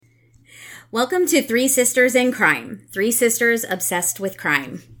Welcome to Three Sisters in Crime. Three sisters obsessed with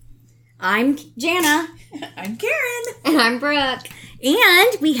crime. I'm Jana. I'm Karen. And I'm Brooke.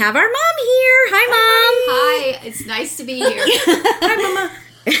 And we have our mom here. Hi, Mom. Hi. It's nice to be here. Hi, Mama.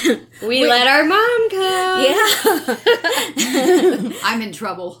 We let our mom come. Yeah. I'm in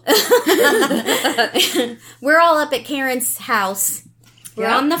trouble. We're all up at Karen's house. We're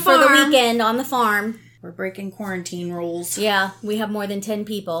on the farm. For the weekend on the farm. We're breaking quarantine rules. Yeah, we have more than 10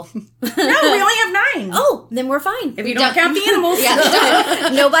 people. No, we only have 9. Oh, then we're fine. If you don't count the animals. Yeah.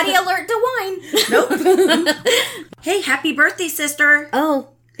 Nobody alert to wine. Nope. Hey, happy birthday, sister.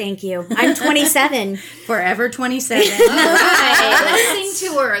 Oh, thank you. I'm 27. Forever 27. All right. Let's sing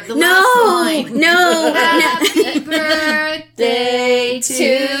to her. The last line. No. Happy birthday to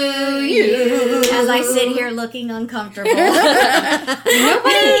you. As I sit here looking uncomfortable. Why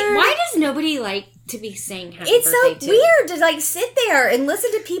does nobody like to be saying happy It's birthday so weird to like sit there and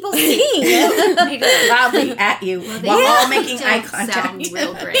listen to people sing. Loudly at you while all making eye contact. Sound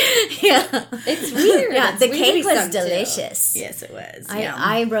real great. Yeah. It's weird. Yeah, the It's cake weird was to me delicious. Yes, it was.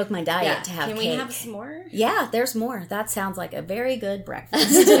 I broke my diet to have Can cake. we have some more? Yeah, there's more. That sounds like a very good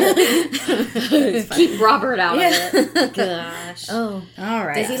breakfast. Keep Robert out of it. Gosh. Oh. All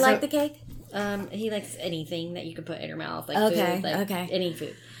right. Does he like the cake? He likes anything that you can put in your mouth, like Okay, food, like okay. any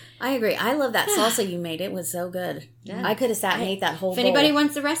food. I agree. I love that salsa you made. It was so good. Yeah. I could have sat and ate that whole If anybody bowl.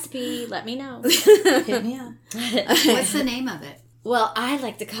 wants the recipe, let me know. Hit me up. What's the name of it? Well, I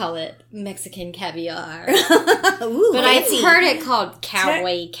like to call it Mexican caviar. Ooh, But I've heard it called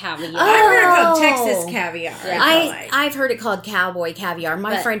cowboy caviar. I've heard it called Texas caviar. I've heard it called cowboy caviar.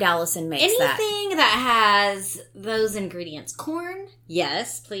 My friend Allison makes that. Anything that has those ingredients. Corn?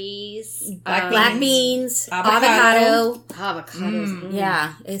 Yes, please. Black beans, avocado. Avocados.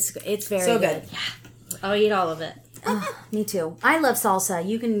 Yeah, it's very So good. good. I'll eat all of it. Me too. I love salsa.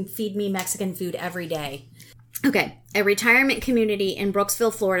 You can feed me Mexican food every day. Okay. A retirement community in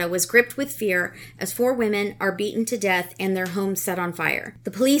Brooksville, Florida was gripped with fear as 4 women are beaten to death and their homes set on fire.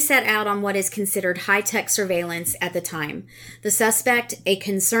 The police set out on what is considered high-tech surveillance at the time. The suspect, a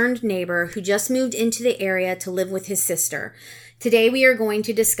concerned neighbor who just moved into the area to live with his sister. Today we are going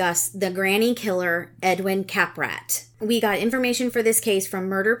to discuss the granny killer, Edwin Kaprat. We got information for this case from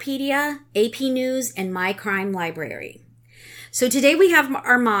Murderpedia, AP News, and My Crime Library. So today we have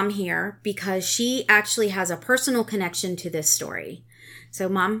our mom here because she actually has a personal connection to this story. So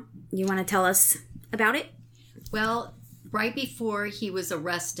Mom, you want to tell us about it? Well, right before he was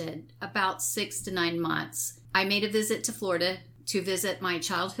arrested, about 6 to 9 months, I made a visit to Florida to visit my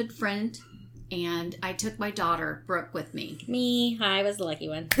childhood friend, and I took my daughter, Brooke, with me. Me, I was the lucky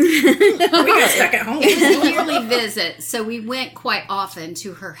one. We got stuck at home. It was a yearly visit, so we went quite often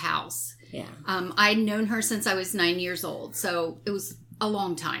to her house. Yeah. I'd known her since I was 9 years old, so it was a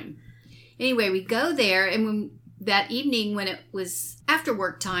long time. Anyway, we go there, and that evening when it was after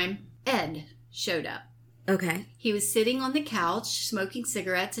work time, Ed showed up. Okay. He was sitting on the couch, smoking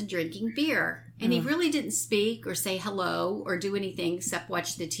cigarettes and drinking beer. And he really didn't speak or say hello or do anything except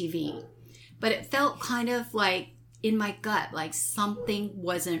watch the TV. But it felt kind of like in my gut, like something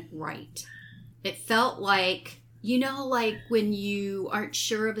wasn't right. It felt like, you know, like when you aren't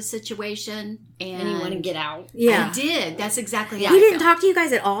sure of a situation and you want to get out. Yeah. I did. That's exactly how He I didn't felt. talk to you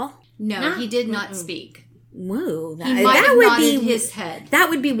guys at all? No, he did not speak. Whoa. He might have nodded his head. That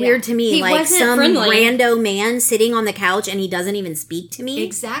would be weird to me. He like wasn't some friendly. rando man sitting on the couch and he doesn't even speak to me.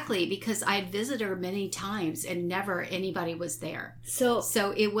 Exactly, because I'd visited her many times and never anybody was there. So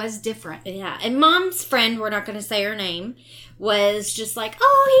it was different. yeah, and Mom's friend, we're not going to say her name, was just like,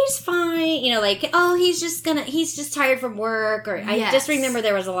 oh, he's fine. You know, like, oh, he's just tired from work. Or I Yes. just remember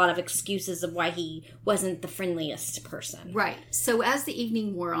there was a lot of excuses of why he wasn't the friendliest person. Right. So as the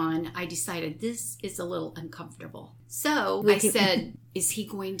evening wore on, I decided this is a little uncomfortable. So I said, is he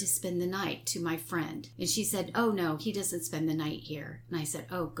going to spend the night to my friend? And she said, oh, no, he doesn't spend the night here. And I said,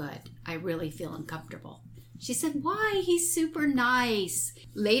 oh, good. I really feel uncomfortable. She said, why? He's super nice.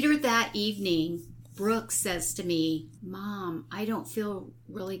 Later that evening, Brooke says to me, Mom, I don't feel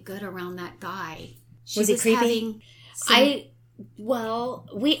really good around that guy. She Was he creepy? having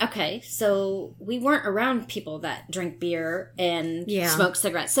so we weren't around people that drink beer and Yeah. smoke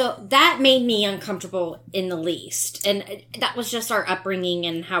cigarettes. So that made me uncomfortable in the least. And that was just our upbringing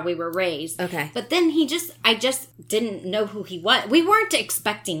and how we were raised. Okay. But then I just didn't know who he was. We weren't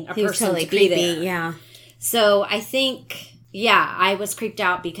expecting a He was person totally to be creepy. there. Yeah. So I think, yeah, I was creeped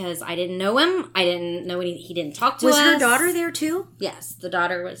out because I didn't know him. I didn't know he didn't talk to us. Was her daughter there too? Yes, the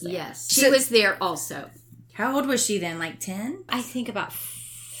daughter was there. Yes. She was there also. How old was she then? Like 10? I think about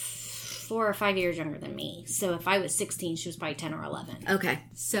 4 or 5 years younger than me. So if I was 16, she was probably 10 or 11. Okay.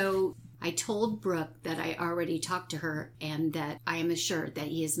 So I told Brooke that I already talked to her and that I am assured that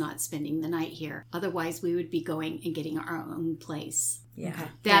he is not spending the night here. Otherwise, we would be going and getting our own place. Yeah. Okay.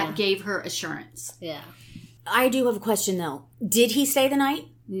 That gave her assurance. Yeah. I do have a question, though. Did he stay the night?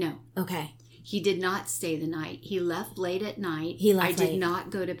 No. Okay. He did not stay the night. He left late at night. I He left did late. not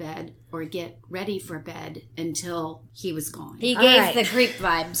go to bed or get ready for bed until he was gone. He All gave right. the creep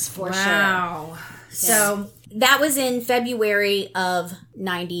vibes for sure. Wow. So That was in February of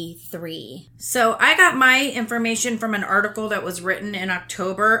 93. So I got my information from an article that was written in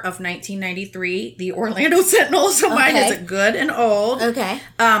October of 1993, the Orlando Sentinel. So mine Okay. is good and old. Okay.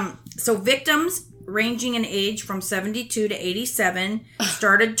 So victims ranging in age from 72 to 87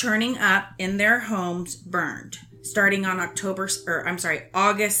 started turning up in their homes burned starting on August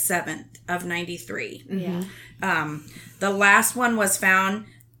 7th of 93. Yeah. The last one was found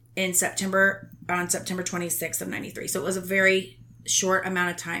on September 26th of 93. So it was a very short amount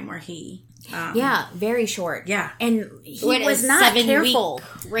of time where he Yeah, very short. Yeah. And he What, was a not 7-week careful.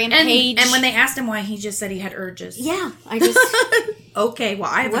 rampage. And when they asked him why, he just said he had urges. Yeah, I just... Okay, well,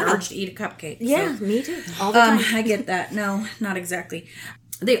 I have an Wow. urge to eat a cupcake. yeah, so. me too. All the time. I get that. No, not exactly.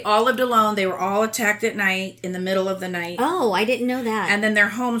 They all lived alone. They were all attacked at night, in the middle of the night. Oh, I didn't know that. And then their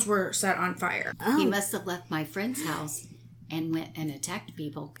homes were set on fire. He must have left my friend's house and went and attacked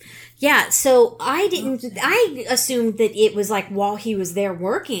people. Yeah, so I assumed that it was like while he was there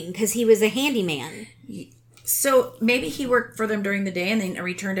working because he was a handyman. So maybe he worked for them during the day and then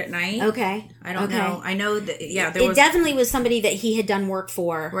returned at night. Okay. I don't Okay. know. I know that, there It was... definitely was somebody that he had done work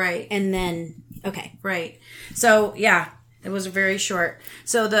for. Right. And then, okay. Right. So, yeah, it was very short.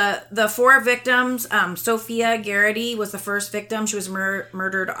 So the four victims, Sophia Garrity was the first victim. She was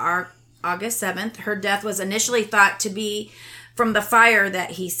murdered August 7th. Her death was initially thought to be from the fire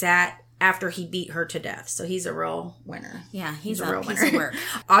that he sat after he beat her to death. So he's a real winner. Yeah, he's a a real piece winner. of work.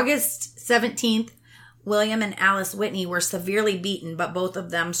 August 17th, William and Alice Whitney were severely beaten, but both of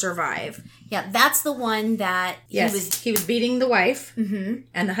them survive. Yeah, that's the one that He was beating the wife, and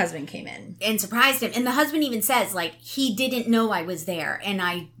the husband came in. and surprised him. And the husband even says, like, he didn't know I was there, and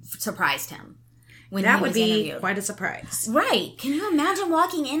I surprised him when That he would was be interviewed. quite a surprise. Right. Can you imagine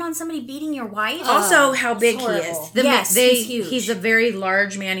walking in on somebody beating your wife? Also, how big he horrible. is. Yes, he's huge. He's a very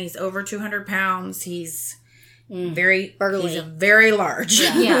large man. He's over 200 pounds. He's very Burly. He's a very large.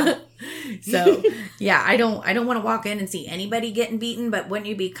 Yeah. So, yeah, I don't want to walk in and see anybody getting beaten, but wouldn't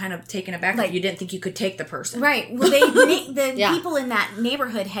you be kind of taken aback that you didn't think you could take the person? Right. Well, the Yeah. people in that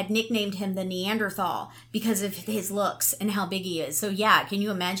neighborhood had nicknamed him the Neanderthal because of his looks and how big he is. So, yeah, can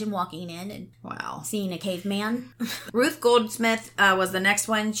you imagine walking in and Wow. seeing a caveman? Ruth Goldsmith was the next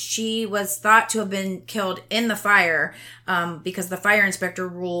one. She was thought to have been killed in the fire because the fire inspector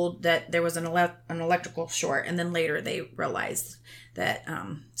ruled that there was an electrical short, and then later they realized that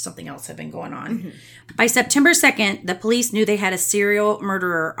something else had been going on. By September 2nd, the police knew they had a serial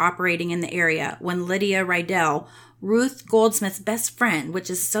murderer operating in the area when Lydia Rydell, Ruth Goldsmith's best friend, which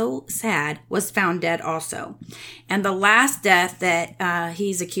is so sad, was found dead also. And the last death that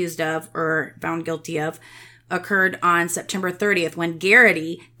he's accused of or found guilty of occurred on September 30th when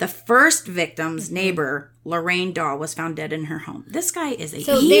Garrity, the first victim's neighbor, Lorraine Dahl, was found dead in her home. This guy is a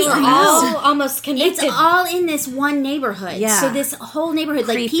So they were all almost It's connected. all in this one neighborhood. Yeah. So this whole neighborhood,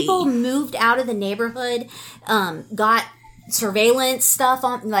 like Creepy. people moved out of the neighborhood, got surveillance stuff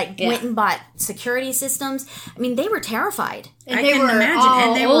on, like went and bought security systems. I mean, they were terrified. and I they can were imagine. all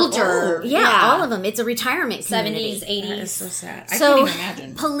And they were older. old. Yeah, all of them. It's a retirement community. 70s, That 80s. is so sad. I So, can't even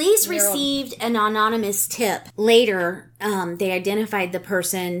imagine. police received an anonymous tip. Later, they identified the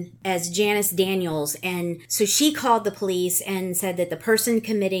person as Janice Daniels, and so she called the police and said that the person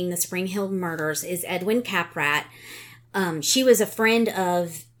committing the Spring Hill murders is Edwin Kaprat. She was a friend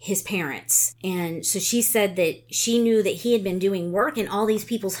of his parents, and so she said that she knew that he had been doing work in all these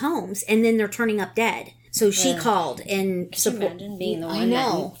people's homes, and then they're turning up dead. So she called and Can you imagine being the I one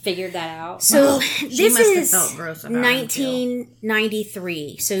know. that figured that out? So She this must have is felt gross about it, too.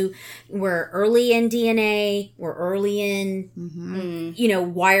 1993. So we're early in DNA. We're early in,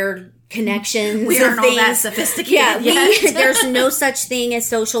 wired connections. We and aren't all that things. sophisticated Yeah, yet. there's no such thing as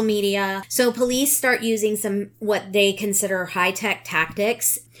social media. So police start using some what they consider high-tech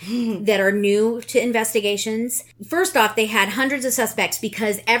tactics that are new to investigations. First off, they had hundreds of suspects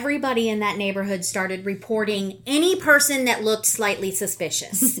because everybody in that neighborhood started reporting any person that looked slightly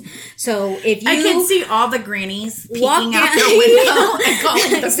suspicious. So if you I can see all the grannies walk peeking out down- their window and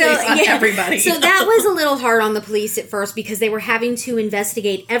calling the police on yeah. everybody. So that was a little hard on the police at first because they were having to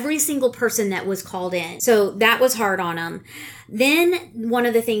investigate every single person that was called in. So that was hard on them. Then one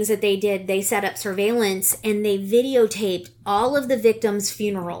of the things that they did, they set up surveillance and they videotaped all of the victims'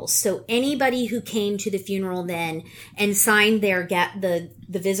 funerals. So anybody who came to the funeral then and signed their the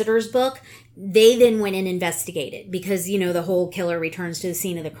visitor's book, they then went and investigated because, the whole killer returns to the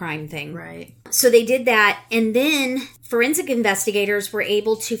scene of the crime thing. Right. So they did that. And then forensic investigators were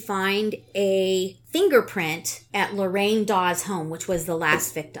able to find a fingerprint at Lorraine Dawes' home, which was the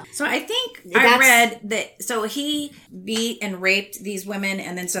last victim. So I think I read that, so he beat and raped these women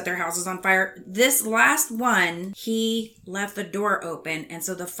and then set their houses on fire. This last one, he left the door open, and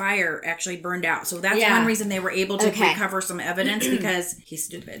so the fire actually burned out. So that's one reason they were able to recover some evidence, because he's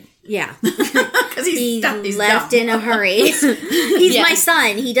stupid. Yeah. Because he's left dumb. in a hurry. He's my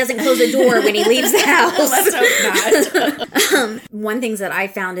son. He doesn't close the door when he leaves the house. Let's hope not. One thing that I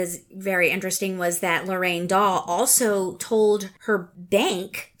found is very interesting was that Lorraine Dahl also told her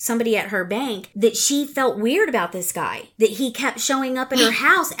bank, somebody at her bank, that she felt weird about this guy, that he kept showing up at her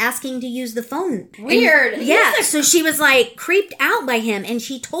house asking to use the phone. Weird. And, so she was creeped out by him, and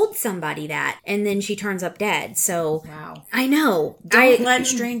she told somebody that, and then she turns up dead. So wow. I know. Don't let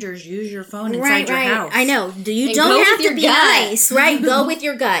strangers use your phone inside your house. I know. You don't have to be nice, right? Go with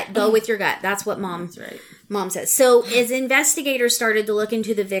your gut. Go with your gut. That's what Mom says. So as investigators started to look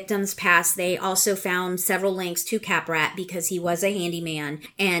into the victim's past, they also found several links to Kaprat because he was a handyman,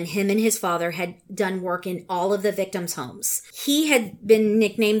 and him and his father had done work in all of the victims' homes. He had been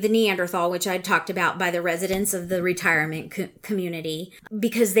nicknamed the Neanderthal, which I'd talked about, by the residents of the retirement community,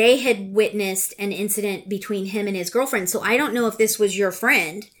 because they had witnessed an incident between him and his girlfriend. So I don't know if this was your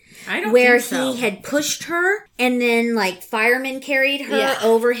friend. I don't where think so. He had pushed her, and then firemen carried her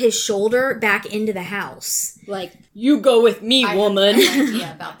over his shoulder back into the house. You go with me, woman. I have no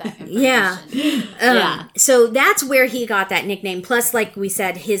idea about that information. So that's where he got that nickname. Plus, like we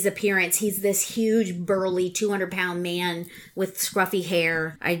said, his appearance, he's this huge, burly, 200-pound man with scruffy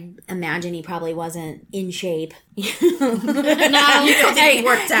hair. I imagine he probably wasn't in shape. No, you don't think he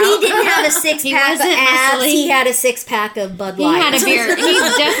worked out? He didn't have a six-pack of abs. He had a six-pack of Bud Light. He had a beer. He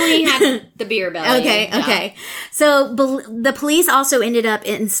definitely had the beer belly. Okay. So the police also ended up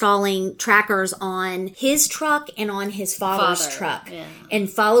installing trackers on his truck and on his father's truck and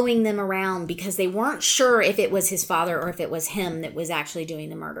following them around because they weren't sure if it was his father or if it was him that was actually doing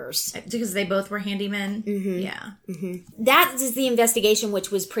the murders. Because they both were handymen? Mm-hmm. Yeah. Mm-hmm. That is the investigation,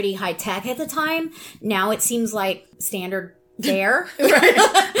 which was pretty high-tech at the time. Now it seems like standard fare.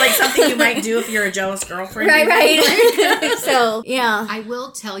 Right. Like something you might do if you're a jealous girlfriend. Right. So, yeah. I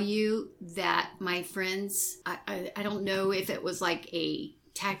will tell you that my friends, I don't know if it was like a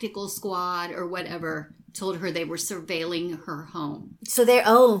tactical squad or whatever, told her they were surveilling her home. So they're,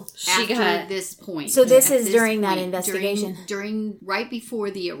 after this point. So this is during that investigation. During right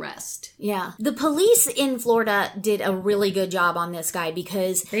before the arrest. Yeah. The police in Florida did a really good job on this guy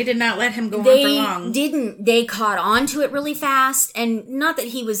because they did not let him go on for long. They caught on to it really fast, and not that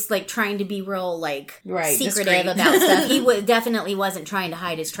he was trying to be real secretive about stuff. He definitely wasn't trying to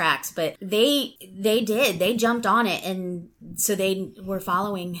hide his tracks, but they jumped on it, and so they were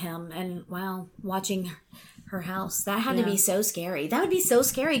following him and watching her house. That had to be so scary. That would be so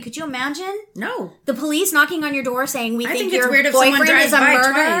scary. Could you imagine? No. The police knocking on your door saying, "We think your it's weird if boyfriend is a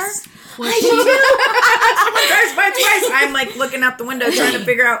murderer." Twice. Someone drives by twice. I'm looking out the window trying to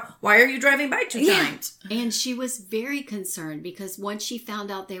figure out, why are you driving by two times? And she was very concerned because once she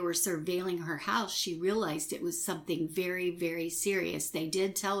found out they were surveilling her house, she realized it was something very, very serious. They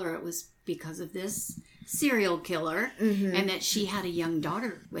did tell her it was because of this serial killer, and that she had a young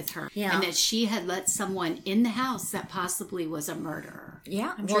daughter with her, and that she had let someone in the house that possibly was a murderer.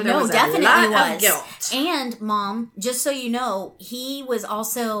 Yeah, I'm sure there was definitely a lot of guilt. And Mom, just so you know, he was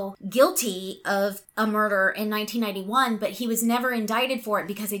also guilty of a murder in 1991, but he was never indicted for it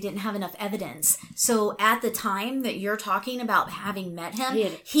because they didn't have enough evidence. So at the time that you're talking about having met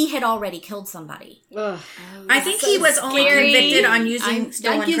him, he had already killed somebody. Ugh. I think he was only convicted on using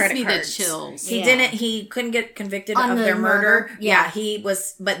stolen that gives credit me cards. The chills. He couldn't get convicted on of their murder. Yeah, he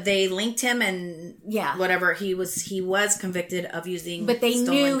was, but they linked him and whatever. He was convicted of using. But they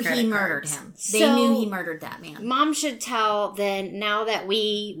knew he murdered him. They knew he murdered that man. Mom should tell then, now that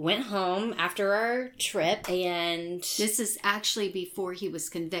we went home after our trip, and this is actually before he was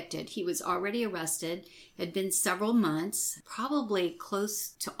convicted. He was already arrested. It had been several months, probably close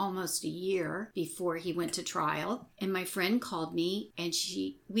to almost a year before he went to trial. And my friend called me, and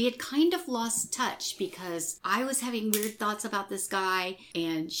we had kind of lost touch because I was having weird thoughts about this guy,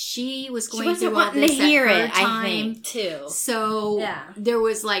 and she was going through all this to hear at her it, time. I think, too. So there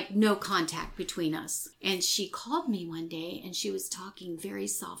was no contact between us. And she called me one day, and she was talking very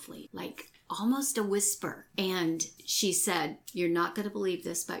softly, almost a whisper. And she said, "You're not going to believe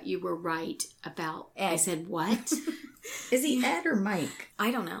this, but you were right about..." Ed. I said, "What?" Is he Ed or Mike? I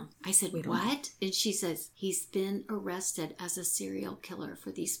don't know. I said, "What?" And she says, "He's been arrested as a serial killer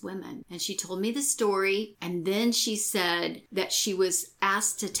for these women." And she told me the story. And then she said that she was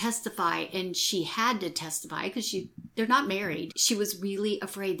asked to testify, and she had to testify because they're not married. She was really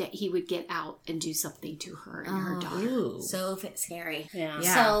afraid that he would get out and do something to her and her daughter. Ooh. So scary. Yeah.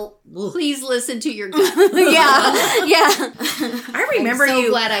 So Please listen to your gut. yeah. I remember I'm so you.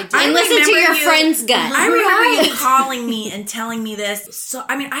 glad I did. And listen to remember your you- friend's gut. I remember you calling me and telling me this. So,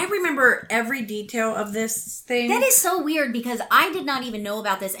 I mean, I remember every detail of this thing. That is so weird because I did not even know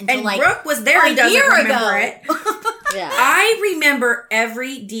about this until and like Brooke was there and doesn't year remember ago. it. Yeah. I remember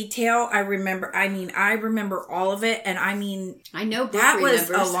every detail. I remember all of it. And I mean, I know Brooke that was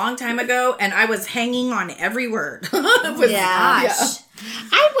remembers. a long time ago, and I was hanging on every word. It was- Gosh.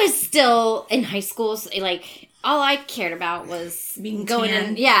 I was still in high school, so, like, all I cared about was Being going tan.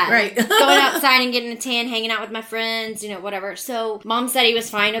 in, yeah, Right. going outside and getting a tan, hanging out with my friends, whatever. So mom said he was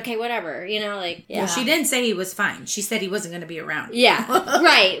fine. Okay, whatever, like, yeah. Well, she didn't say he was fine. She said he wasn't going to be around. Yeah,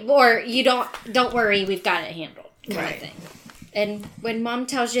 right. Or you don't worry, we've got it handled, kind Right. of thing. And when mom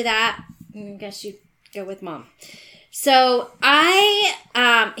tells you that, I guess you go with mom. So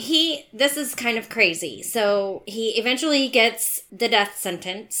this is kind of crazy. So he eventually gets the death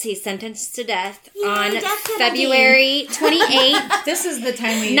sentence. He's sentenced to death on death penalty. February 28th, This is the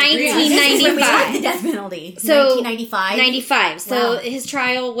time we 1995. The death penalty. So 1995. 95. So Wow. his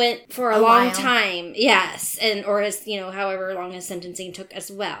trial went for a A long while. time. Yes. Or his, however long his sentencing took as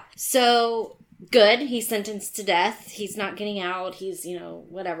well. So good. He's sentenced to death. He's not getting out. He's,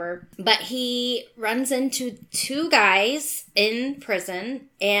 whatever. But he runs into two guys in prison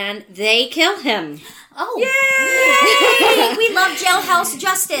and they kill him. Oh. Yay! We love jailhouse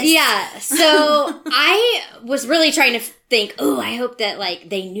justice. Yeah. So I was really trying to think, I hope that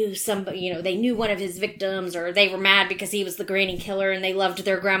they knew somebody, they knew one of his victims, or they were mad because he was the granny killer and they loved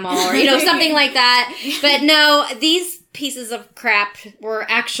their grandma, or, something like that. But no, these pieces of crap were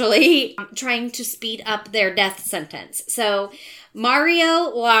actually trying to speed up their death sentence. So Mario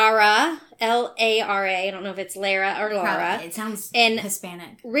Lara, Lara, I don't know if it's Lara or Lara. It sounds And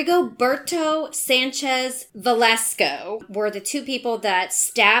Hispanic. Rigoberto Sanchez Velasco were the two people that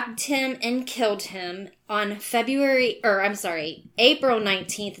stabbed him and killed him on April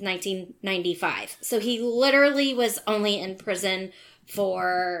 19th, 1995. So he literally was only in prison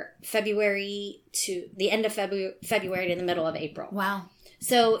for February to the end of February to the middle of April. Wow.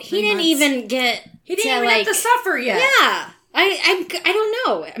 So he 3 didn't months. even get He didn't even have to suffer yet. Yeah. I don't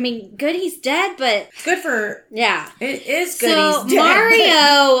know. I mean, good he's dead, but Good for... yeah. It is good So he's dead.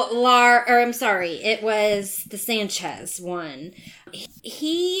 it was the Sanchez one.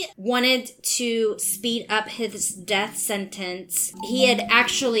 He wanted to speed up his death sentence.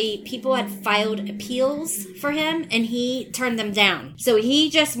 People had filed appeals for him and he turned them down. So he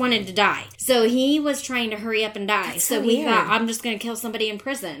just wanted to die. So he was trying to hurry up and die. That's So so he weird. thought, I'm just going to kill somebody in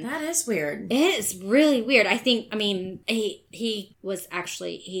prison. That is weird. It is really weird. He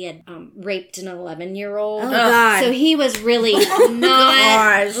had raped an 11-year-old. Oh, God. So he was really not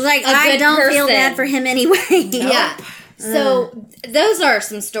Gosh. Like, a I good don't feel person. bad for him anyway. Yeah. So those are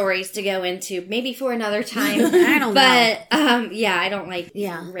some stories to go into, maybe for another time. I don't know. But I don't like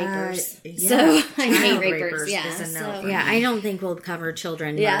rapers. So I hate Child rapers. rapers Yeah. is a no So, for Yeah, I don't think we'll cover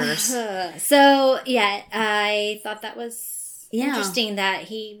children murders. So I thought that was Yeah. interesting that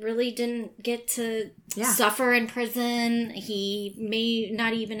he really didn't get to suffer in prison. He may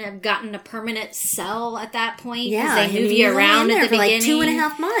not even have gotten a permanent cell at that point. 'cause Yeah, they and moved he you was only around in there at the for beginning. like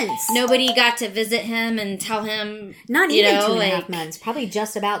 2.5 months. Nobody got to visit him and tell him. Not even 2.5 like, months. Probably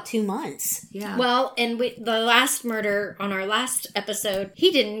just about 2 months. Yeah. Well, and the last murder on our last episode,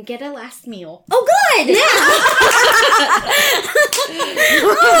 he didn't get a last meal. Oh, good!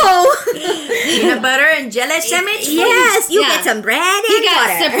 Oh! Peanut butter and jelly sandwich. Yes, you Yeah. get some bread and He got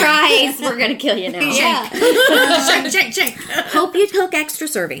butter. surprise. We're gonna kill you now. Yeah. Shake. Hope you took extra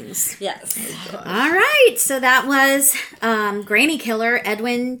servings. Yes. All right, so that was Granny Killer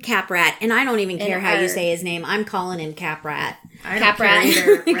Edwin Kaprat, and I don't even care how you say his name. I'm calling him Kaprat. I don't care Kaprat.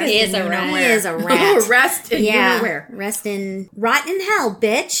 either. He is a rat. He is a rat. Rest in you know Yeah, where. rest in rot in hell,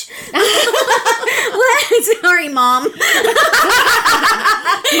 bitch. What? Sorry, Mom.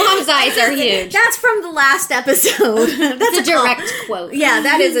 Mom's eyes are huge. That's from the last episode. That's a direct quote. Yeah,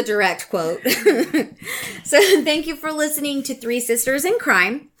 that is a direct quote. So thank you for listening to Three Sisters in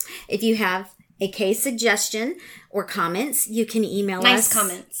Crime. If you have a case suggestion or comments, you can email us. Nice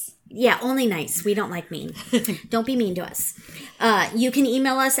comments. Yeah, only nice. We don't like mean. Don't be mean to us. You can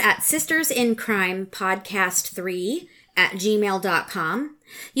email us at sistersincrimepodcast3@gmail.com.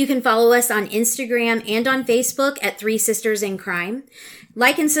 You can follow us on Instagram and on Facebook at 3 Sisters in Crime.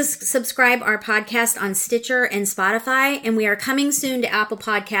 Like and subscribe our podcast on Stitcher and Spotify, and we are coming soon to Apple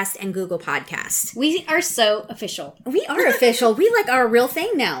Podcast and Google Podcast. We are so official. We are official. We like our real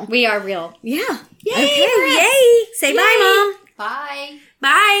thing now. We are real. Yeah. Yay! Okay. Yay! Say bye.